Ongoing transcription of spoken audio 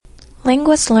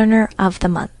Linguist Learner of the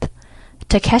Month.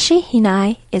 Takeshi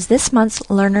Hinai is this month's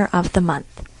Learner of the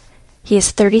Month. He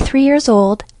is 33 years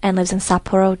old and lives in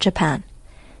Sapporo, Japan.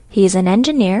 He is an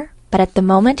engineer, but at the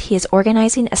moment he is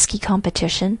organizing a ski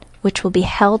competition, which will be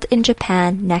held in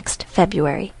Japan next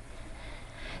February.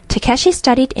 Takeshi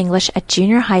studied English at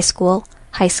junior high school,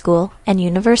 and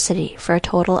university for a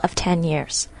total of 10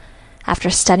 years.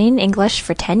 After studying English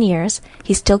for 10 years,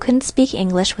 he still couldn't speak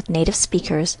English with native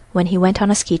speakers when he went on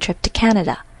a ski trip to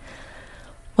Canada.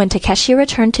 When Takeshi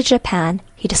returned to Japan,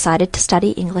 he decided to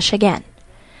study English again.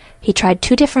 He tried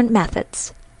 2 different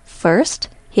methods. First,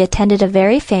 he attended a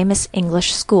very famous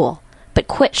English school, but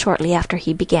quit shortly after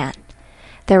he began.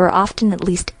 There were often at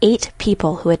least 8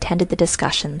 people who attended the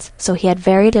discussions, so he had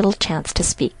very little chance to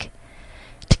speak.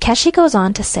 Takeshi goes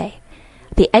on to say,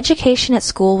 "The education at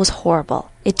school was horrible.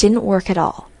 It didn't work at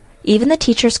all. Even the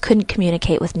teachers couldn't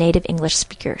communicate with native English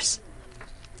speakers."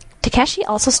 Takeshi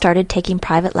also started taking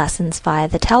private lessons via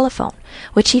the telephone,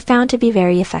 which he found to be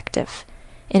very effective.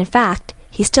 In fact,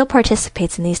 he still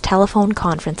participates in these telephone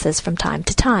conferences from time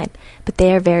to time, but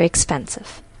they are very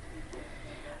expensive.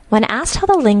 When asked how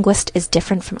the linguist is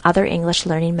different from other English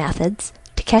learning methods,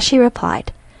 Takeshi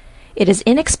replied, "It is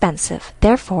inexpensive,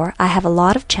 therefore I have a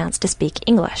lot of chance to speak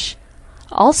English.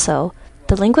 Also,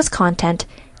 the linguist content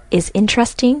is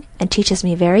interesting and teaches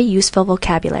me very useful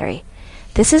vocabulary.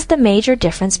 This is the major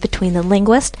difference between the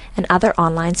linguist and other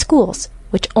online schools,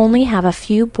 which only have a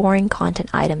few boring content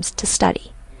items to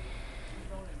study."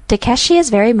 Takeshi is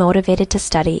very motivated to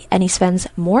study, and he spends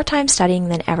more time studying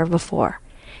than ever before.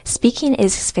 Speaking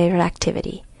is his favorite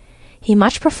activity. He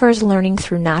much prefers learning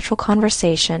through natural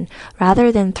conversation rather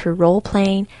than through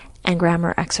role-playing and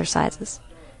grammar exercises.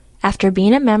 After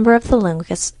being a member of the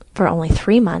linguists for only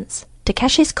 3 months,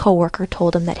 Takeshi's coworker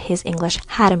told him that his English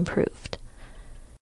had improved.